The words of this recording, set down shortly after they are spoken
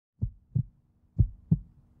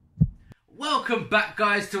Welcome back,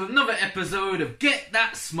 guys, to another episode of Get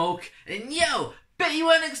That Smoke. And yo, bet you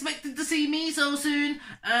weren't expecting to see me so soon.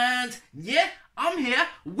 And yeah, I'm here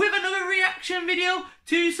with another reaction video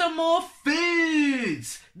to some more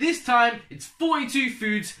foods. This time, it's 42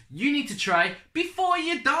 foods you need to try before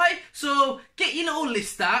you die. So get your little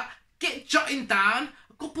list out, get jotting down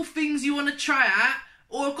a couple things you want to try out,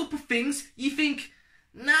 or a couple things you think,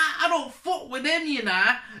 nah, I don't fuck with them, you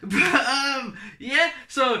know. But, yeah,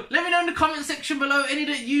 so let me know in the comment section below any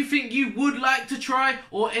that you think you would like to try,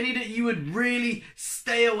 or any that you would really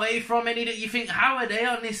stay away from, any that you think, how are they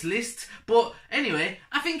on this list? But anyway,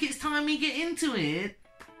 I think it's time we get into it.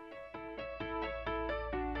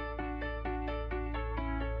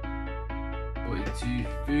 Two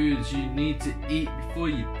foods you need to eat before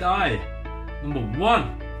you die. Number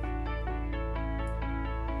 1.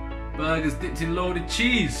 Burgers dipped in loaded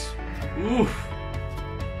cheese. Oof.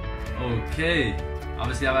 Okay.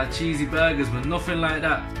 Obviously I've had cheesy burgers, but nothing like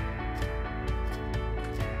that.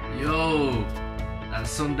 Yo, that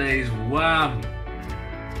Sunday's wham.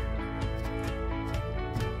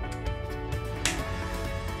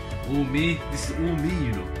 All me. This is all me,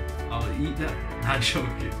 you know. I'll eat that. Nah,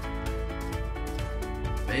 joking.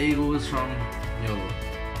 Bagels from, yo.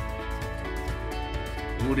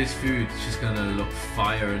 All this food is just gonna look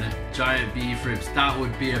fire in it. Giant beef ribs, that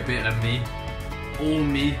would be a bit of me. All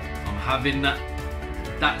me, I'm having that.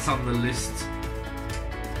 That's on the list.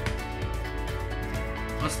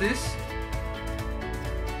 What's this?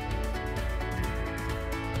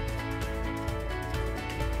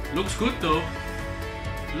 Looks good though.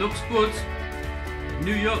 Looks good.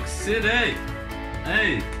 New York City.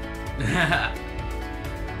 Hey.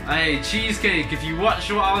 Hey, cheesecake. If you watch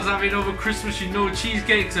what I was having over Christmas, you know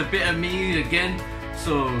cheesecake's a bit of me again.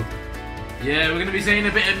 So, yeah, we're gonna be saying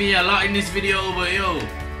a bit of me a lot in this video, but yo,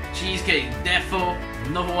 cheesecake, defo,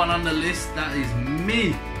 another one on the list. That is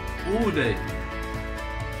me all day.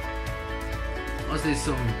 What's this?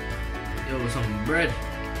 Some bread.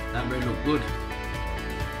 That bread look good.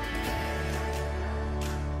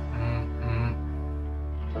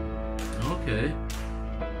 Okay.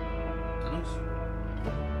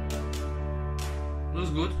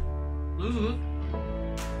 Looks good. Looks good.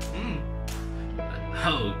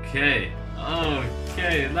 Okay.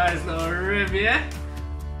 Okay. Nice little rib, yeah?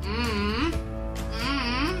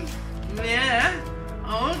 Yeah.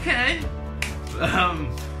 Okay.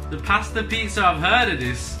 The pasta pizza, I've heard of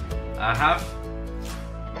this. I have.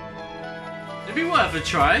 It'd be worth a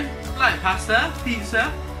try. I like pasta,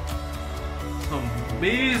 pizza. Some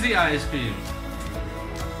busy ice cream.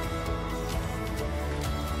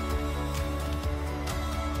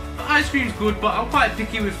 Ice cream's good, but I'm quite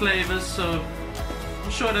picky with flavours, so I'm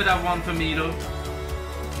sure they'd have one for me though.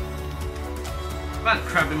 I've had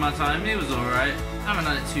crab in my time, it was alright. I haven't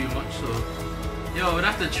had it too much, so yo, we'd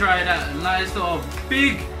have to try that nice little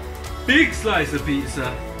big slice of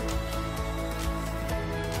pizza.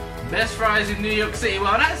 Best fries in New York City.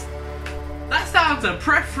 Well, that's down to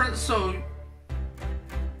preference, so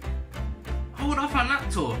hold off on that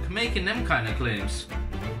talk, making them kind of claims.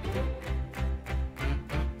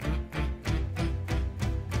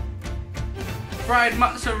 Fried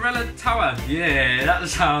mozzarella tower. Yeah, that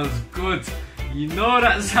sounds good. You know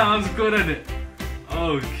that sounds good, innit?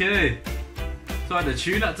 Okay. So I had to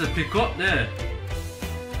tune that to pick up there.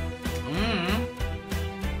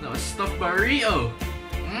 That was stuffed burrito.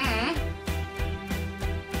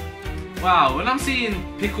 Wow, when I'm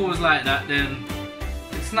seeing pickles like that, then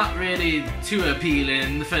it's not really too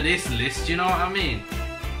appealing for this list, you know what I mean?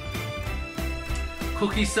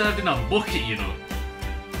 Cookies served in a bucket, you know.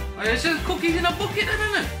 It's just cookies in a bucket,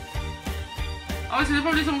 isn't it? Obviously, there's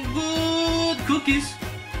probably some good cookies.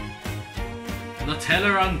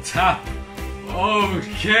 Nutella on top.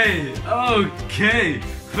 Okay, okay.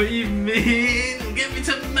 What do you mean? Get me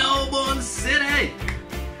to Melbourne City.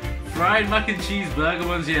 Fried mac and cheese burger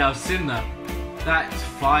ones, yeah, I've seen that. That's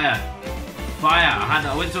fire. Fire.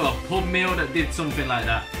 I went to a pub meal that did something like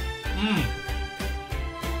that.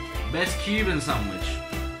 Best Cuban sandwich.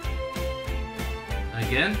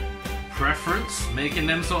 Again, preference, making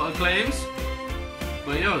them sort of claims.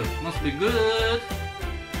 But yo, must be good.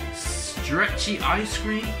 Stretchy ice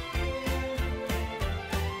cream.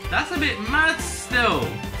 That's a bit mad still.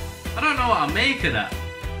 I don't know what I make of that.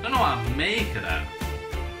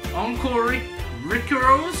 Uncle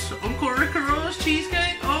Ricoro's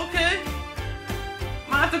cheesecake? Okay.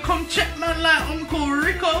 Might have to come check man like Uncle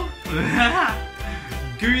Rico.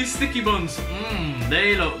 Gooey sticky buns.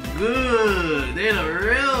 They look good. They look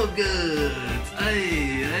real good.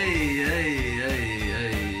 Hey.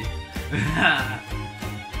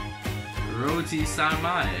 Roti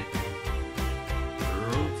Samai.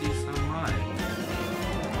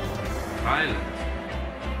 Island.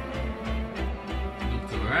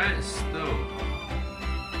 Looked alright still.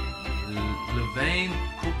 Levain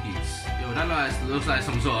cookies. Yo, that looks like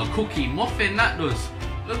some sort of cookie muffin, that does.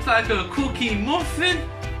 Looks like a cookie muffin.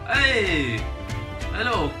 Hey, a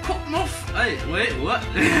little cook muff. Hey, wait, what?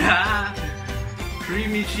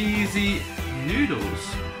 Creamy cheesy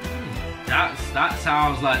noodles. That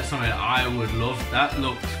sounds like something I would love. That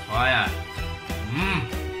looks fire.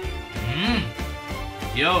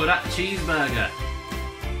 Yo, that cheeseburger.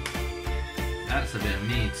 That's a bit of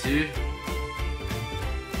me too.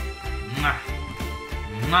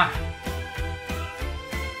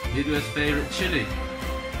 Midwest favorite chili.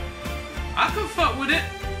 I can fuck with it.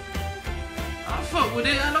 I'll fuck with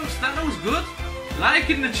it. That looks good.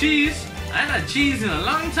 Liking the cheese. I ain't had cheese in a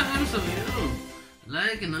long time, so yo,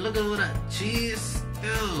 liking the look of all that cheese.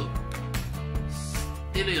 Still.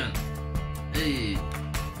 Stillion. Hey.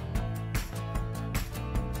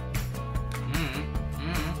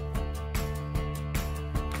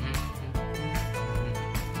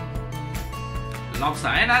 Lobster.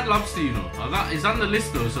 I ain't had lobster, you know. It's on the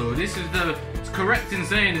list though, so this is it's correct in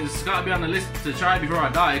saying it's gotta be on the list to try before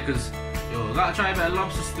I die, because yo, I gotta try a bit of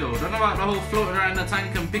lobster still. Don't know about the whole floating around the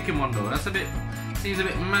tank and picking one though. That's seems a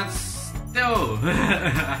bit mad still.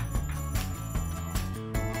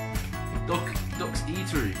 Duck's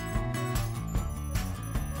Eatery.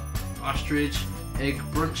 Ostrich egg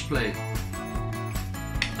brunch plate.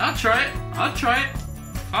 I'll try it.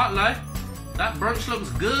 Can't lie. That brunch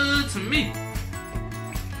looks good to me.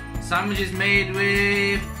 Sandwiches made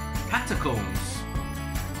with patacones.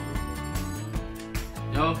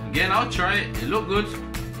 Yo, again, I'll try it. It look good.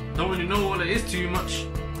 Don't really know what it is too much.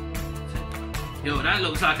 Yo, that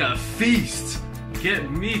looks like a feast. Get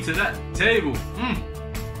me to that table.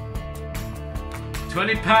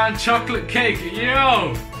 £20 chocolate cake.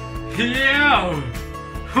 Yo.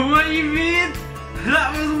 What you mean?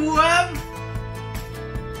 That was wham.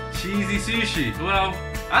 Cheesy sushi. Well,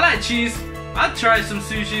 I like cheese. I'd try some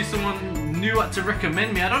sushi if someone knew what to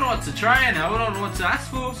recommend me. I don't know what to try now. I don't know what to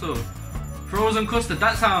ask for. So, frozen custard.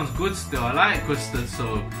 That sounds good still. I like custard.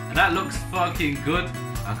 So, and that looks fucking good.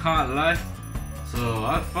 I can't lie. So,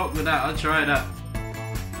 I'd fuck with that. I'd try that.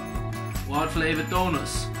 Wild flavored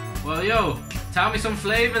donuts. Well, yo, tell me some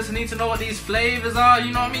flavors. I need to know what these flavors are.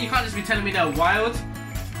 You know what I mean? You can't just be telling me they're wild.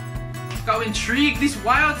 Got to intrigue this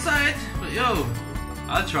wild side. But yo,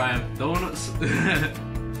 I'll try them. Donuts.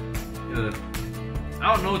 Yeah.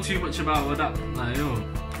 I don't know too much about what that. Like, yo,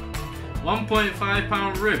 1.5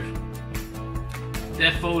 pound rib.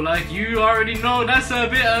 Therefore, like you already know, that's a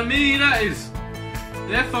bit of me. That is.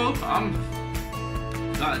 Therefore, I'm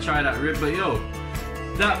gotta try that rib. But yo,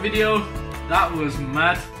 that video, that was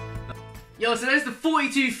mad. Yo, so there's the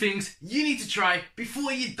 42 things you need to try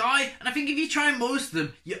before you die. And I think if you try most of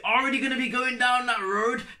them, you're already going to be going down that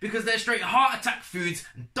road, because they're straight heart attack foods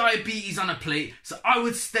and diabetes on a plate. So I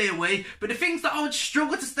would stay away. But the things that I would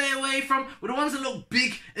struggle to stay away from were the ones that look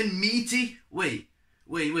big and meaty. Wait,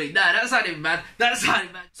 nah, that sounded bad.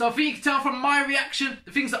 So I think you can tell from my reaction,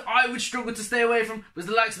 the things that I would struggle to stay away from was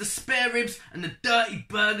the likes of the spare ribs and the dirty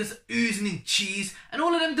burgers oozing in cheese. And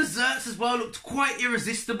all of them desserts as well looked quite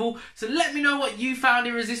irresistible. So let me know what you found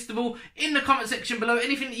irresistible in the comment section below.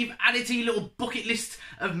 Anything that you've added to your little bucket list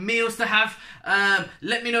of meals to have.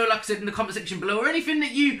 Let me know, like I said, in the comment section below. Or anything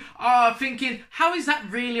that you are thinking, how is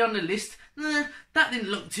that really on the list? That didn't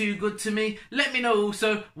look too good to me. Let me know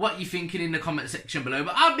also what you're thinking in the comment section below.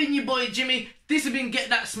 But I've been your boy Jimmy. This has been Get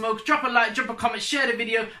That Smoke. Drop a like, drop a comment, share the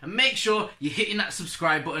video, and make sure you're hitting that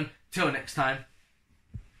subscribe button. Till next time.